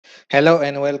Hello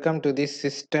and welcome to this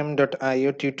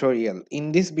System.io tutorial.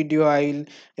 In this video, I will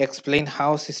explain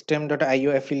how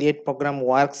System.io affiliate program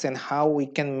works and how we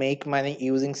can make money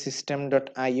using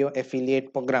System.io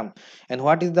affiliate program, and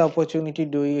what is the opportunity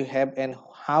do you have and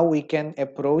how we can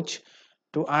approach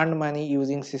to earn money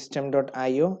using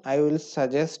System.io. I will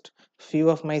suggest few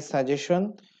of my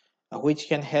suggestion which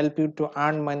can help you to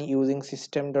earn money using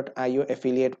System.io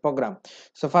affiliate program.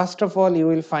 So first of all, you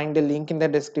will find a link in the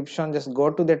description. Just go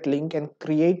to that link and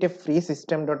create a free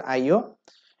System.io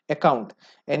account.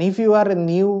 And if you are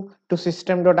new to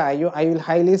System.io, I will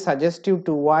highly suggest you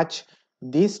to watch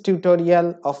this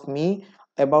tutorial of me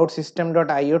about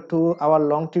System.io. To our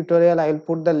long tutorial, I will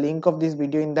put the link of this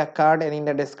video in the card and in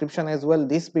the description as well.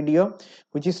 This video,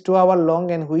 which is 2 hour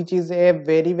long and which is a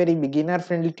very beginner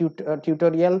friendly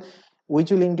tutorial,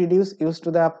 which will introduce you to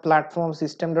the platform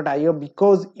System.io,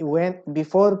 because when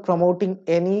before promoting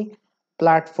any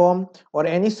platform or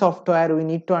any software, we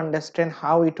need to understand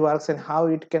how it works and how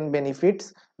it can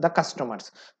benefits the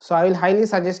customers. So I will highly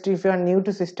suggest, if you are new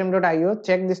to System.io,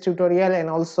 check this tutorial and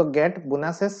also get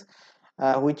bonuses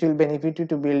which will benefit you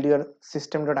to build your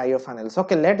System.io funnels.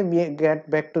 Okay, let me get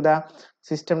back to the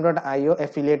System.io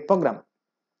affiliate program.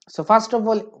 So first of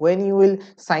all, when you will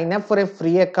sign up for a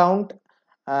free account,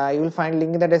 you will find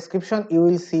link in the description. You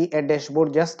will see a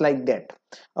dashboard just like that.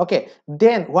 Okay,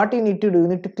 then what you need to do, you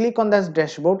need to click on this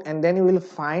dashboard and then you will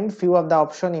find few of the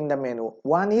option in the menu.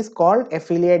 One is called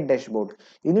affiliate dashboard.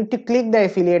 You need to click the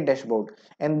affiliate dashboard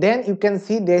and then you can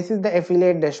see this is the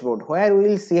affiliate dashboard, where we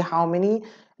will see how many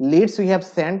leads we have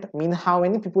sent, mean how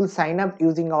many people sign up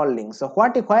using our link. So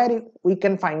where we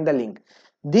can find the link,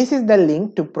 this is the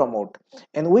link to promote,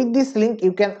 and with this link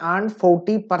you can earn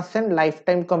 40%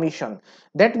 lifetime commission.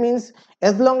 That means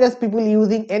as long as people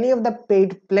using any of the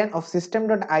paid plan of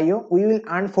System.io, we will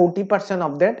earn 40%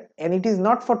 of that, and it is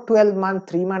not for 12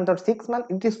 months, 3 months or 6 months,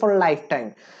 it is for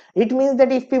lifetime. It means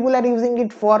that if people are using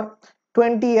it for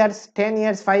 20 years, 10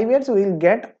 years, 5 years, we will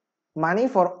get money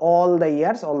for all the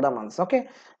years, all the months. Okay,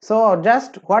 so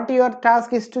just what your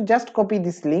task is to just copy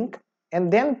this link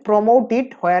and then promote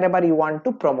it wherever you want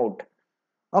to promote.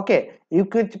 Okay, you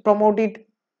could promote it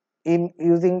in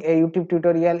using a YouTube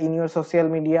tutorial, in your social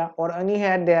media, or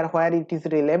anywhere there where it is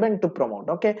relevant to promote.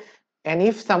 Okay, and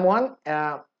if someone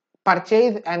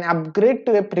purchase and upgrade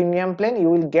to a premium plan, you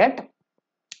will get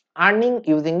earning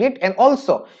using it, and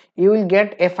also you will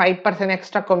get a 5%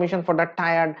 extra commission for the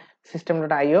tired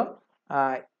System.io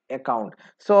account.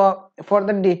 So for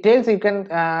the details, you can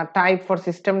type for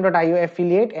System.io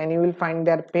affiliate and you will find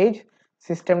their page,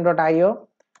 System.io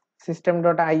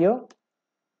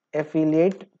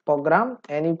affiliate program,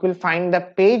 and you will find the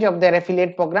page of their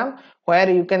affiliate program where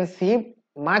you can see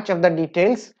much of the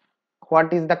details,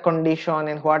 what is the condition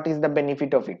and what is the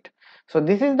benefit of it. So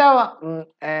this is the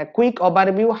quick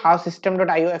overview how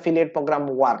System.io affiliate program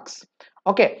works.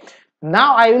 Okay,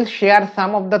 now I will share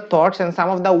some of the thoughts and some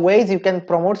of the ways you can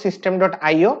promote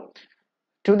System.io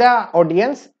to the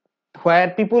audience, where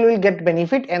people will get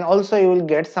benefit and also you will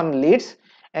get some leads,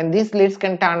 and these leads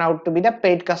can turn out to be the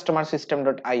paid customer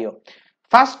System.io.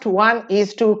 First one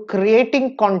is to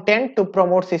creating content to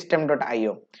promote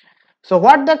System.io. So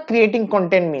what the creating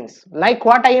content means, like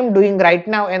what I am doing right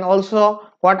now and also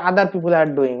what other people are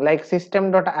doing, like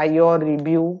System.io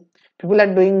review. People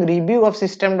are doing review of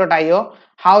System.io,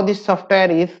 how this software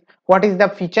is, what is the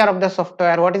feature of the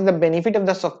software, what is the benefit of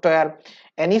the software.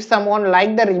 And if someone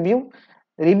like the review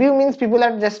means people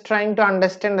are just trying to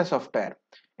understand the software,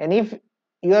 and if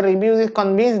your reviews is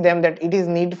convince them that it is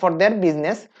need for their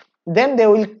business, then they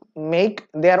will make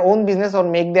their own business or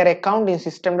make their account in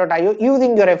System.io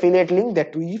using your affiliate link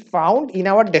that we found in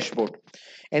our dashboard.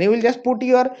 And you will just put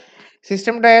your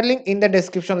System.io link in the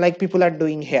description like people are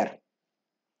doing here.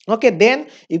 Okay, then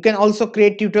you can also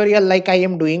create tutorial like I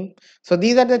am doing. So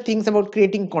these are the things about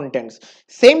creating contents.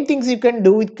 Same things you can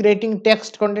do with creating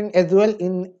text content as well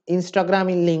in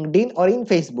Instagram, in LinkedIn, or in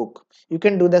Facebook. You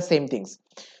can do the same things.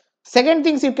 Second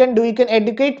things you can do, you can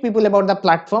educate people about the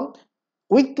platform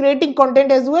with creating content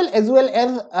as well as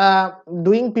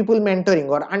doing people mentoring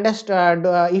or understand.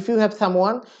 If you have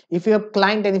someone, if you have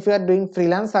client, and if you are doing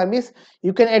freelance service,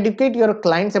 you can educate your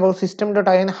clients about System.io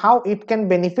and how it can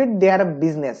benefit their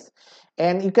business.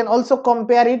 And you can also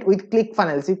compare it with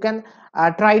ClickFunnels. You can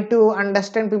try to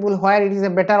understand people where it is a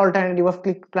better alternative of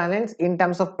ClickFunnels in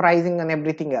terms of pricing and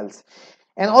everything else.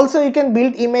 And also you can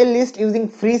build email list using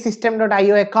free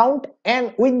System.io account,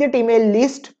 and with that email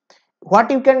list, what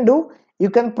you can do, you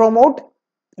can promote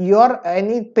your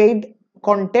any paid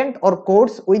content or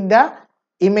course with the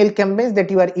email campaigns that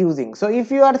you are using. So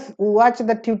if you are watch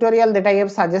the tutorial that I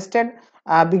have suggested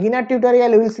beginner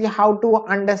tutorial, you will see how to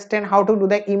understand how to do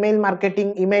the email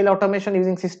marketing, email automation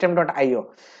using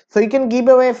System.io. So you can give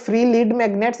away free lead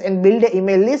magnets and build an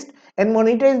email list and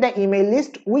monetize the email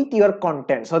list with your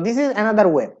content. So this is another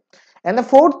way. And the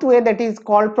fourth way, that is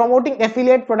called promoting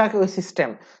affiliate product with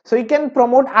system. So you can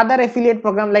promote other affiliate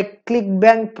program like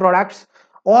ClickBank products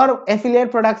or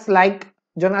affiliate products like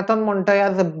Jonathan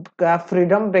Montoya's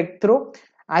Freedom Breakthrough.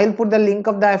 I'll put the link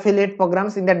of the affiliate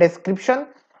programs in the description.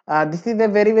 This is a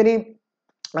very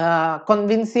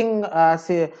convincing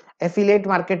affiliate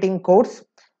marketing course.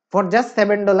 For just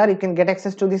 $7 you can get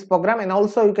access to this program, and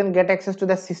also you can get access to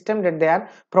the system that they are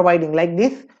providing, like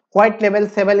this white label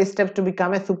 7 steps to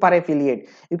become a super affiliate.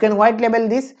 You can white label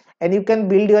this and you can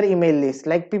build your email list.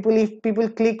 Like people, if people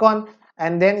click on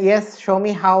and then yes, show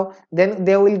me how, then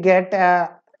they will get to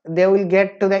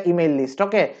the email list.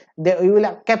 Okay, you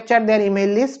will capture their email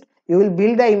list, you will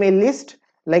build the email list.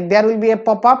 Like there will be a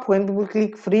pop-up when people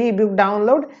click free ebook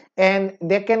download, and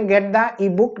they can get the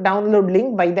ebook download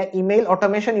link by the email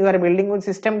automation you are building with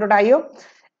System.io.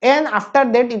 And after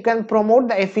that you can promote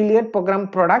the affiliate program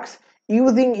products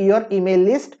using your email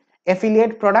list,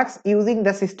 affiliate products using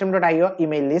the System.io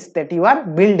email list that you are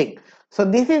building. So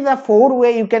this is a 4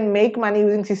 way you can make money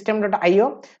using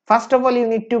System.io. First of all, you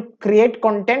need to create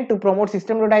content to promote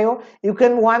System.io. You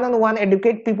can one-on-one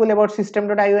educate people about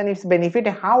System.io and its benefit,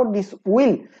 how this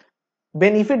will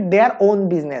benefit their own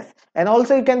business. And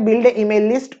also you can build an email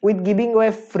list with giving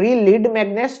away free lead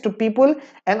magnets to people,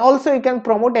 and also you can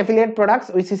promote affiliate products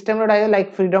with System.io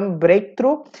like Freedom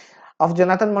Breakthrough of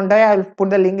Jonathan Montoya. I will put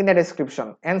the link in the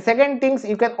description. And second things,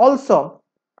 you can also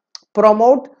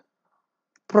promote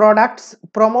products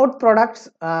from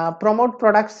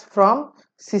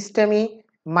Systemeio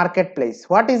marketplace.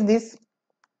 What is this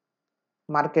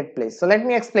marketplace? So let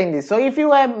me explain this. So if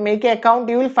you make an account,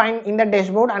 you will find in the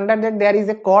dashboard under that there is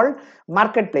a called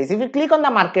marketplace. If you click on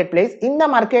the marketplace, in the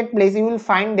marketplace you will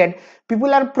find that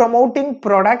people are promoting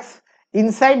products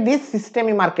inside this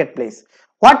Systemeio marketplace.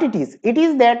 What it is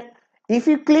that if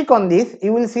you click on this,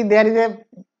 you will see there is a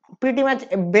pretty much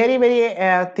a very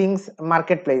things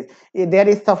marketplace. There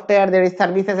is software, there is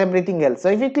services, everything else. So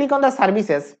if you click on the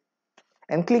services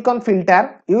and click on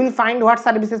filter, you will find what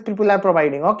services people are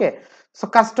providing. Okay, so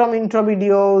custom intro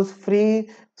videos,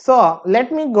 free. So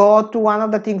let me go to one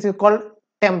of the things you call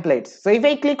templates. So if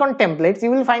I click on templates, you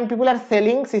will find people are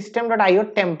selling System.io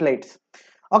templates.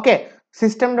 Okay,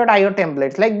 System.io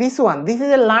templates like this one. This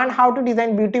is a learn how to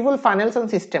design beautiful funnels on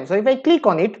system. So if I click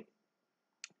on it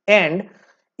and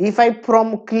if I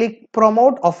click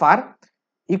promote offer,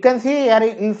 you can see here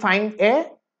you will find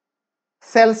a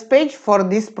sales page for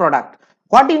this product.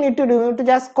 What you need to do, you need to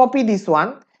just copy this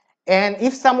one, and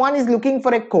if someone is looking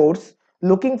for a course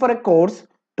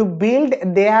to build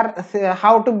their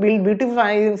how to build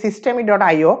beautiful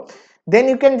System.io, then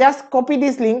you can just copy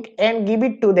this link and give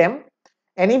it to them,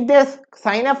 and if they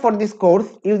sign up for this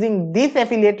course using this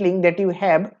affiliate link that you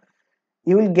have,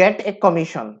 you will get a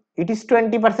commission. It is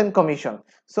 20% commission.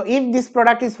 So if this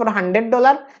product is for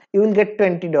 $100, you will get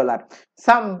 $20.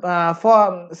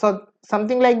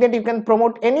 Something like that. You can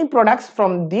promote any products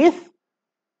from this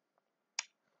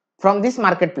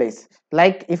marketplace.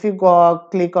 Like if you go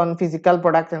click on physical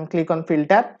product and click on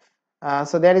filter,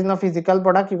 so there is no physical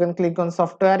product. You can click on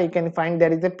software, you can find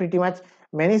there is a pretty much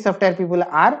many software people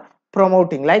are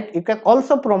promoting. Like you can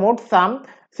also promote some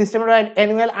system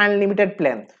annual unlimited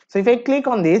plan. So if I click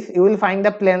on this, you will find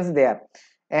the plans there,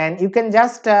 and you can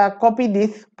just copy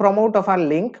this promote offer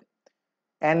link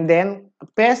and then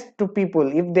paste to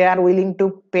people if they are willing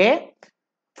to pay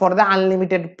for the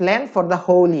unlimited plan for the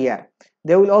whole year.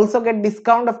 They will also get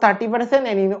discount of 30%,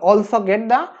 and you also get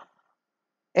the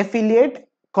affiliate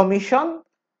commission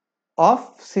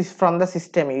of from the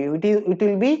system. It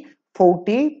will be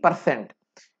 40%.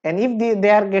 And if they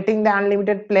are getting the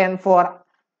unlimited plan for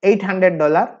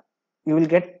 $800, you will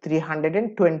get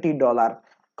 $320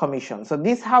 commission. So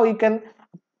this how you can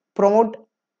promote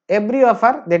every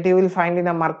offer that you will find in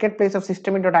the marketplace of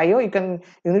Systemeio.io. You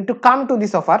need to come to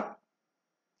this offer,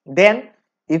 then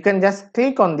you can just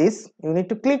click on this. You need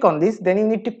to click on this, then you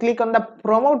need to click on the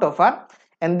promote offer,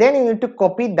 and then you need to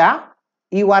copy the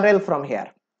URL from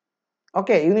here.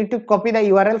 Okay, you need to copy the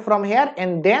URL from here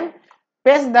and then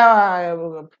paste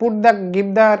the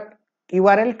give the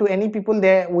URL to any people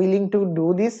they are willing to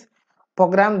do this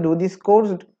program, do this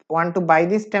course, want to buy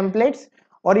these templates,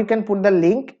 or you can put the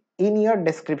link in your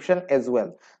description as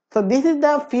well. So this is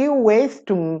the few ways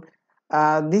to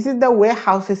this is the way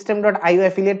how System.io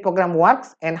affiliate program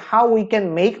works and how we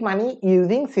can make money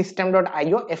using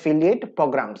System.io affiliate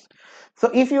programs. So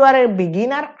if you are a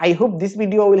beginner, I hope this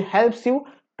video will help you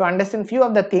to understand few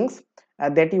of the things.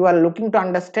 that you are looking to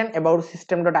understand about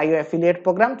System.io affiliate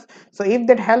programs. So if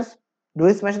that helps,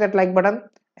 do smash that like button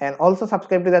and also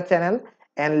subscribe to the channel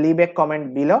and leave a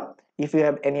comment below if you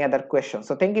have any other questions.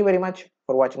 So thank you very much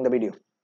for watching the video.